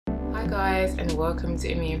Hi guys, and welcome to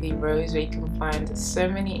Imi Rose, where you can find so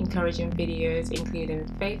many encouraging videos including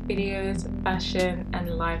faith videos, fashion and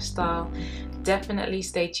lifestyle. Definitely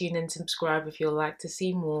stay tuned and subscribe if you'd like to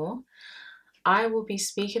see more. I will be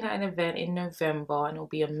speaking at an event in November and it will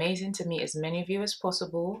be amazing to meet as many of you as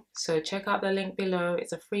possible. So check out the link below.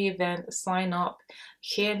 It's a free event. Sign up,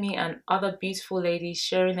 hear me and other beautiful ladies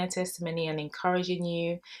sharing their testimony and encouraging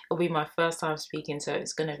you. It'll be my first time speaking, so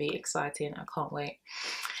it's going to be exciting. I can't wait.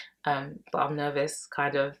 But I'm nervous,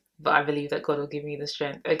 kind of, but I believe that God will give me the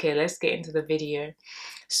strength. Okay, let's get into the video.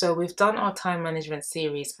 So we've done our time management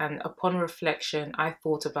series, and upon reflection, I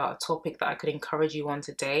thought about a topic that I could encourage you on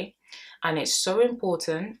today. And it's so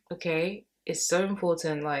important, okay? It's so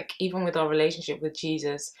important, like even with our relationship with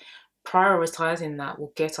Jesus, prioritizing that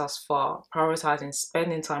will get us far. Prioritizing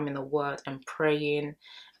spending time in the Word and praying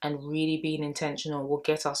and really being intentional will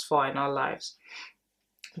get us far in our lives.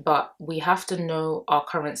 But we have to know our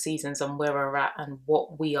current seasons and where we're at and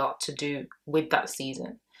what we are to do with that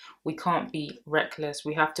season. We can't be reckless.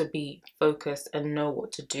 We have to be focused and know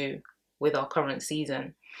what to do with our current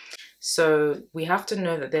season. So we have to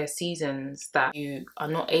know that there are seasons that you are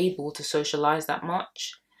not able to socialize that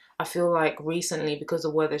much. I feel like recently, because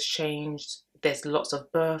the weather's changed, there's lots of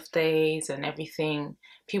birthdays and everything.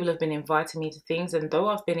 People have been inviting me to things, and though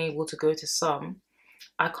I've been able to go to some,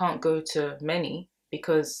 I can't go to many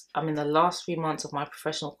because I'm in the last 3 months of my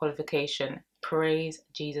professional qualification. Praise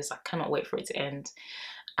Jesus, I cannot wait for it to end.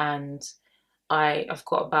 And I've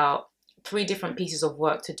got about 3 different pieces of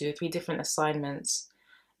work to do, 3 different assignments.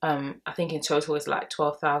 I think in total it's like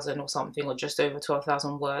 12,000 or something, or just over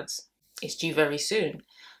 12,000 words. It's due very soon.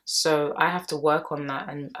 So I have to work on that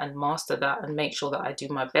and master that and make sure that I do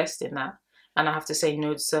my best in that. And I have to say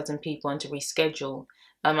no to certain people and to reschedule.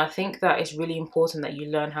 I think that it's really important that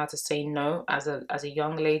you learn how to say no as a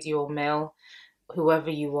young lady or male,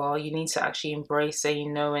 whoever you are. You need to actually embrace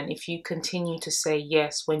saying no. And if you continue to say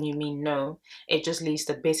yes when you mean no, it just leads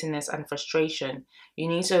to bitterness and frustration. You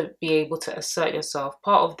need to be able to assert yourself.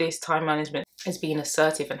 Part of this time management is being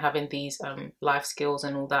assertive and having these life skills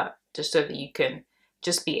and all that, just so that you can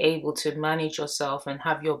just be able to manage yourself and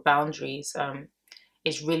have your boundaries.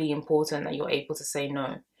 It's really important that you're able to say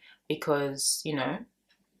no, because, you know,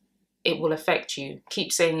 it will affect you.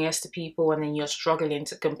 Keep saying yes to people and then you're struggling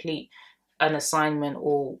to complete an assignment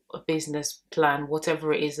or a business plan,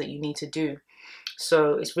 whatever it is that you need to do.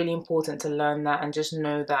 So it's really important to learn that and just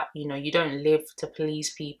know that, you know, you don't live to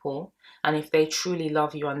please people. And if they truly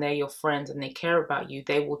love you and they're your friends and they care about you,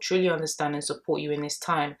 they will truly understand and support you in this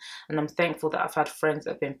time. And I'm thankful that I've had friends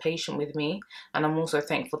that have been patient with me. And I'm also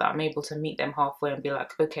thankful that I'm able to meet them halfway and be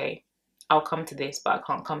like, okay, I'll come to this, but I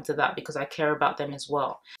can't come to that, because I care about them as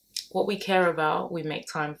well. What we care about, we make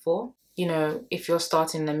time for. You know, if you're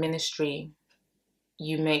starting the ministry,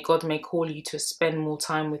 God may call you to spend more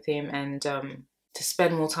time with Him and to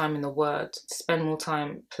spend more time in the Word, to spend more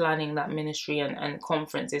time planning that ministry and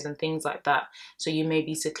conferences and things like that. So you may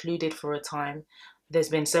be secluded for a time. There's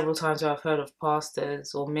been several times where I've heard of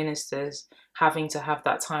pastors or ministers having to have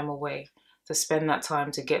that time away, to spend that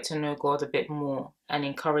time to get to know God a bit more and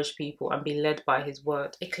encourage people and be led by His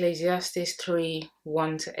Word. Ecclesiastes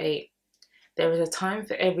 3:1-8. There is a time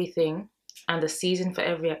for everything and a season for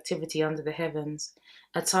every activity under the heavens,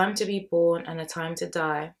 a time to be born and a time to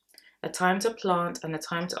die, a time to plant and a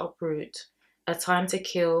time to uproot, a time to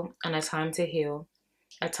kill and a time to heal,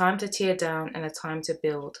 a time to tear down and a time to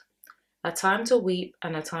build, a time to weep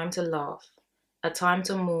and a time to laugh, a time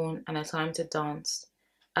to mourn and a time to dance,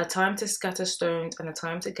 a time to scatter stones and a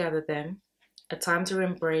time to gather them, a time to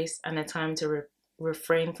embrace and a time to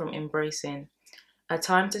refrain from embracing, a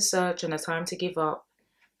time to search and a time to give up,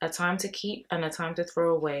 a time to keep and a time to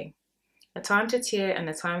throw away, a time to tear and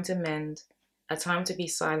a time to mend, a time to be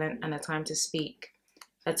silent and a time to speak,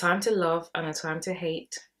 a time to love and a time to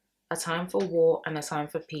hate, a time for war and a time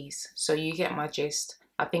for peace. So you get my gist.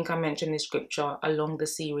 I think I mentioned this scripture along the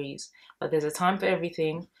series, but there's a time for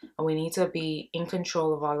everything, and we need to be in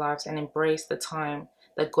control of our lives and embrace the time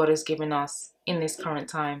that God has given us in this current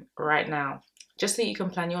time right now, just so you can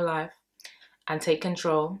plan your life and take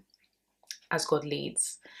control as God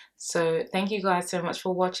leads. So thank you guys so much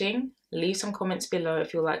for watching. Leave some comments below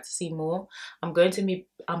if you'd like to see more. I'm going to be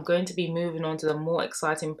moving on to the more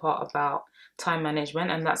exciting part about time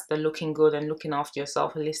management, and that's the looking good and looking after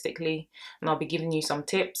yourself holistically. And I'll be giving you some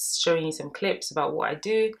tips, showing you some clips about what I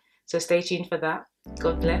do. So stay tuned for that.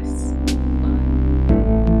 God bless.